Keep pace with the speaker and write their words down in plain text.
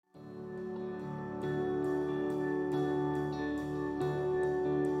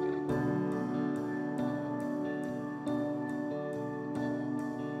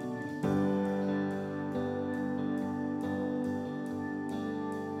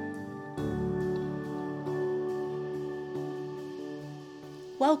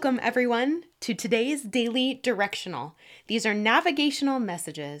Welcome, everyone, to today's Daily Directional. These are navigational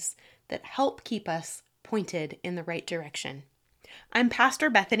messages that help keep us pointed in the right direction. I'm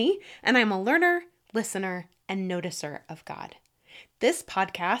Pastor Bethany, and I'm a learner, listener, and noticer of God. This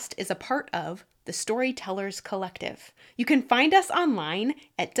podcast is a part of the Storytellers Collective. You can find us online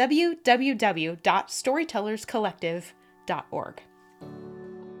at www.storytellerscollective.org.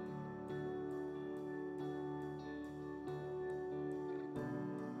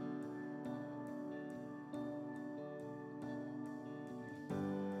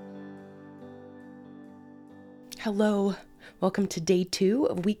 Hello, welcome to day 2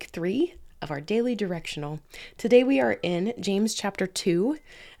 of week 3 of our daily directional. Today we are in James chapter 2,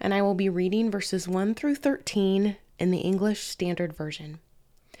 and I will be reading verses 1 through 13 in the English Standard Version.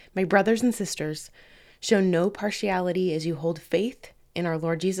 My brothers and sisters, show no partiality as you hold faith in our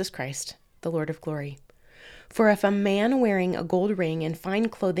Lord Jesus Christ, the Lord of glory. For if a man wearing a gold ring and fine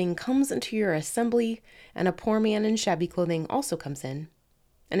clothing comes into your assembly, and a poor man in shabby clothing also comes in,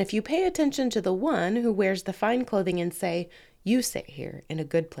 and if you pay attention to the one who wears the fine clothing and say, "You sit here in a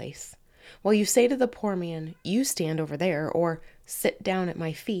good place," while you say to the poor man, "You stand over there," or "Sit down at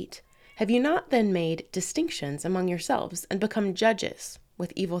my feet," have you not then made distinctions among yourselves and become judges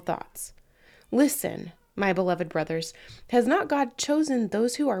with evil thoughts? Listen, my beloved brothers, has not God chosen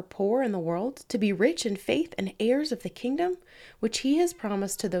those who are poor in the world to be rich in faith and heirs of the kingdom, which he has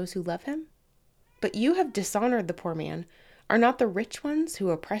promised to those who love him? But you have dishonored the poor man. Are not the rich ones who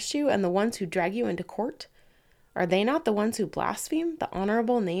oppress you and the ones who drag you into court? Are they not the ones who blaspheme the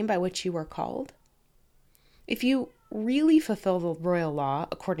honorable name by which you are called? If you really fulfill the royal law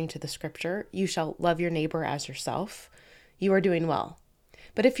according to the scripture, you shall love your neighbor as yourself, you are doing well.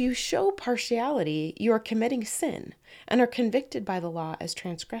 But if you show partiality, you are committing sin and are convicted by the law as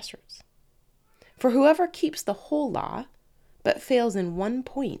transgressors. For whoever keeps the whole law but fails in one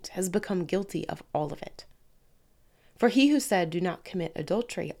point has become guilty of all of it. For he who said, "Do not commit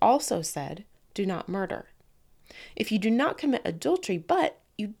adultery," also said, "Do not murder." If you do not commit adultery, but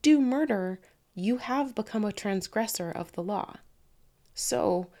you do murder, you have become a transgressor of the law.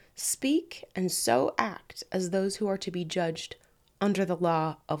 So speak and so act as those who are to be judged under the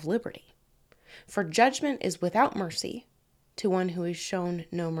law of liberty. For judgment is without mercy to one who is shown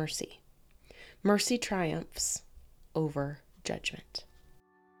no mercy. Mercy triumphs over judgment.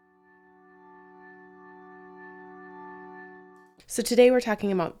 So today we're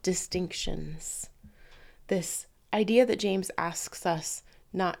talking about distinctions. This idea that James asks us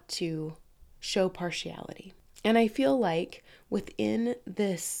not to show partiality. And I feel like within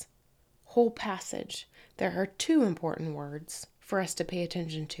this whole passage, there are two important words for us to pay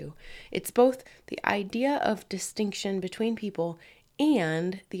attention to. It's both the idea of distinction between people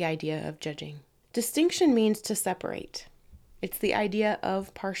and the idea of judging. Distinction means to separate. It's the idea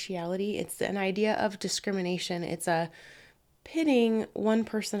of partiality. It's an idea of discrimination. It's a pitting one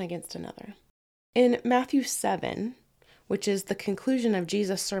person against another. In Matthew 7, which is the conclusion of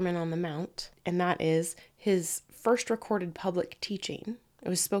Jesus' Sermon on the Mount, and that is his first recorded public teaching. It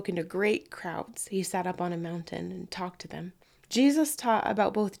was spoken to great crowds. He sat up on a mountain and talked to them. Jesus taught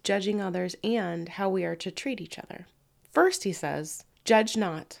about both judging others and how we are to treat each other. First, he says, "Judge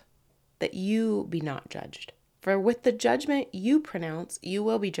not, that you be not judged. For with the judgment you pronounce, you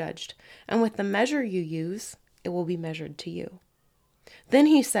will be judged, and with the measure you use, it will be measured to you." Then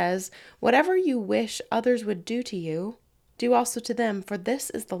he says, "Whatever you wish others would do to you, do also to them, for this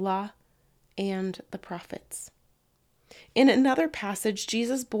is the law and the prophets." In another passage,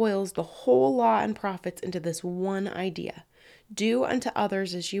 Jesus boils the whole law and prophets into this one idea: do unto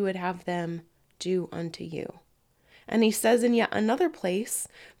others as you would have them do unto you. And he says in yet another place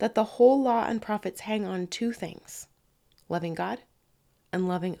that the whole law and prophets hang on two things: loving God and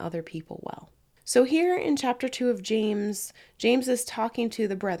loving other people well. So here in chapter 2 of James, James is talking to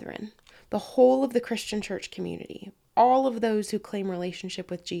the brethren, the whole of the Christian church community, all of those who claim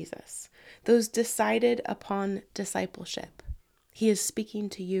relationship with Jesus, those decided upon discipleship. He is speaking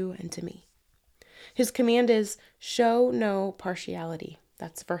to you and to me. His command is, show no partiality.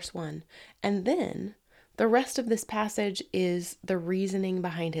 That's verse 1. And then the rest of this passage is the reasoning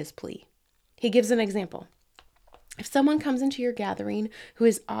behind his plea. He gives an example. If someone comes into your gathering who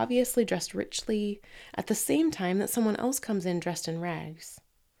is obviously dressed richly at the same time that someone else comes in dressed in rags,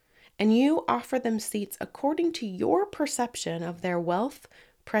 and you offer them seats according to your perception of their wealth,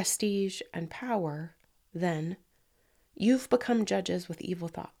 prestige, and power, then you've become judges with evil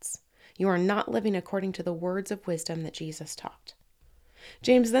thoughts. You are not living according to the words of wisdom that Jesus taught.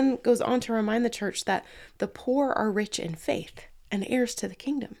 James then goes on to remind the church that the poor are rich in faith and heirs to the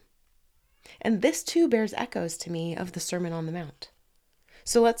kingdom. And this too bears echoes to me of the Sermon on the Mount.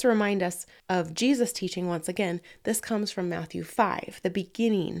 So let's remind us of Jesus' teaching once again. This comes from Matthew 5, the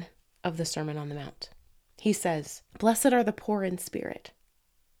beginning of the Sermon on the Mount. He says, "Blessed are the poor in spirit,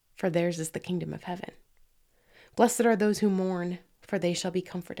 for theirs is the kingdom of heaven. Blessed are those who mourn, for they shall be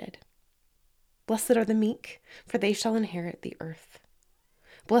comforted. Blessed are the meek, for they shall inherit the earth.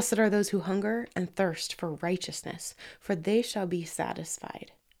 Blessed are those who hunger and thirst for righteousness, for they shall be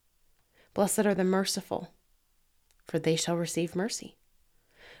satisfied. Blessed are the merciful, for they shall receive mercy.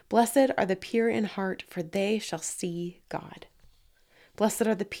 Blessed are the pure in heart, for they shall see God. Blessed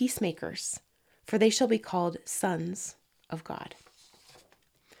are the peacemakers, for they shall be called sons of God.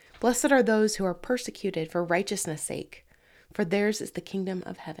 Blessed are those who are persecuted for righteousness' sake, for theirs is the kingdom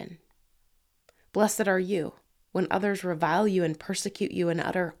of heaven. Blessed are you when others revile you and persecute you and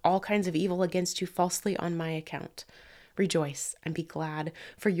utter all kinds of evil against you falsely on my account. Rejoice and be glad,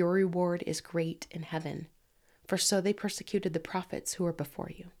 for your reward is great in heaven. For so they persecuted the prophets who were before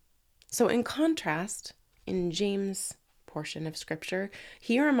you." So in contrast, in James' portion of scripture,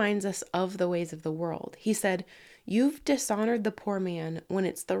 he reminds us of the ways of the world. He said, "You've dishonored the poor man when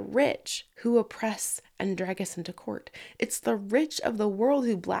it's the rich who oppress and drag us into court. It's the rich of the world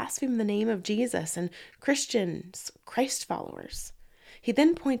who blaspheme the name of Jesus and Christians, Christ followers." He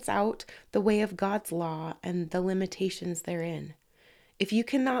then points out the way of God's law and the limitations therein. If you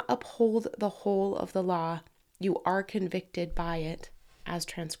cannot uphold the whole of the law, you are convicted by it as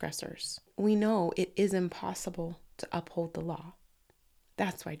transgressors. We know it is impossible to uphold the law.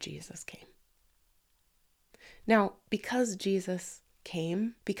 That's why Jesus came. Now, because Jesus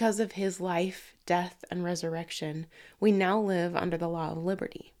came, because of his life, death, and resurrection, we now live under the law of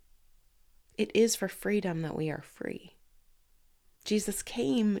liberty. It is for freedom that we are free. Jesus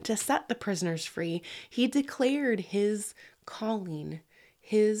came to set the prisoners free. He declared his calling,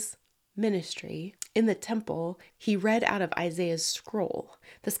 his ministry in the temple. He read out of Isaiah's scroll.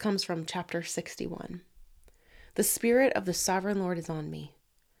 This comes from chapter 61. "The Spirit of the Sovereign Lord is on me,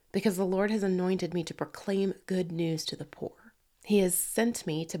 because the Lord has anointed me to proclaim good news to the poor. He has sent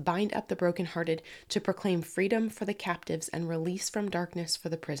me to bind up the brokenhearted, to proclaim freedom for the captives and release from darkness for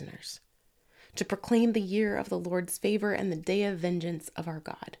the prisoners, to proclaim the year of the Lord's favor and the day of vengeance of our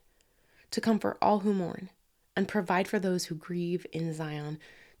God, to comfort all who mourn and provide for those who grieve in Zion,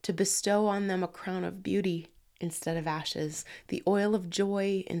 to bestow on them a crown of beauty instead of ashes, the oil of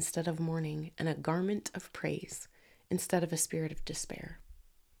joy instead of mourning, and a garment of praise instead of a spirit of despair."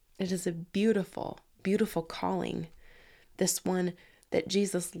 It is a beautiful, beautiful calling, this one that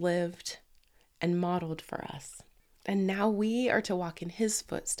Jesus lived and modeled for us. And now we are to walk in his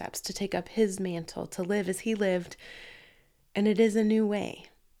footsteps, to take up his mantle, to live as he lived. And it is a new way.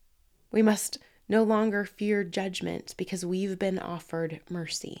 We must no longer fear judgment because we've been offered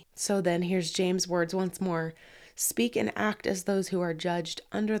mercy. So then, here's James' words once more. "Speak and act as those who are judged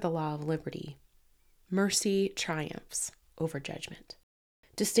under the law of liberty. Mercy triumphs over judgment."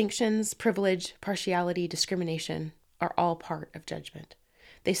 Distinctions, privilege, partiality, discrimination are all part of judgment.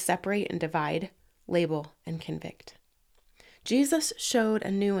 They separate and divide, label, and convict. Jesus showed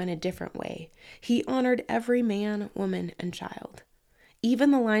a new and a different way. He honored every man, woman, and child.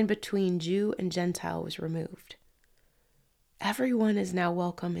 Even the line between Jew and Gentile was removed. Everyone is now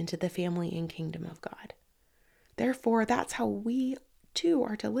welcome into the family and kingdom of God. Therefore, that's how we too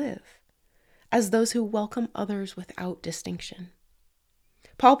are to live, as those who welcome others without distinction.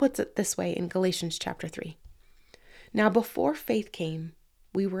 Paul puts it this way in Galatians chapter 3. "Now before faith came,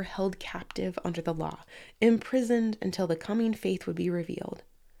 we were held captive under the law, imprisoned until the coming faith would be revealed.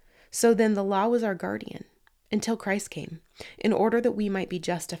 So then the law was our guardian until Christ came, in order that we might be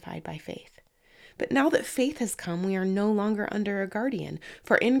justified by faith. But now that faith has come, we are no longer under a guardian,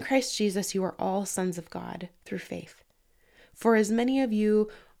 for in Christ Jesus you are all sons of God through faith. For as many of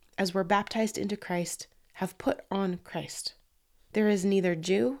you as were baptized into Christ have put on Christ. There is neither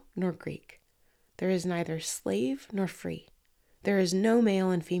Jew nor Greek. There is neither slave nor free. There is no male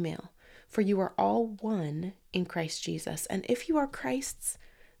and female, for you are all one in Christ Jesus. And if you are Christ's,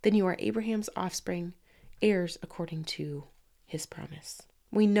 then you are Abraham's offspring, heirs according to his promise."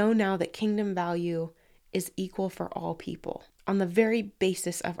 We know now that kingdom value is equal for all people on the very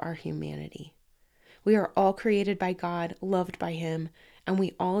basis of our humanity. We are all created by God, loved by him, and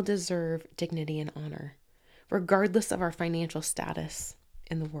we all deserve dignity and honor, regardless of our financial status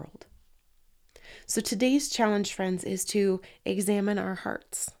in the world. So today's challenge, friends, is to examine our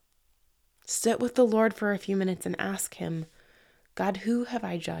hearts. Sit with the Lord for a few minutes and ask him, "God, who have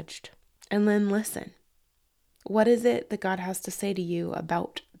I judged?" And then listen. What is it that God has to say to you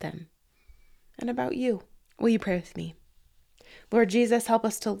about them and about you? Will you pray with me? Lord Jesus, help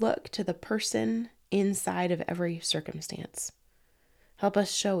us to look to the person inside of every circumstance. Help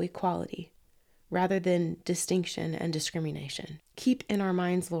us show equality rather than distinction and discrimination. Keep in our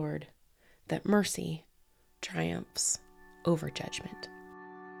minds, Lord, that mercy triumphs over judgment.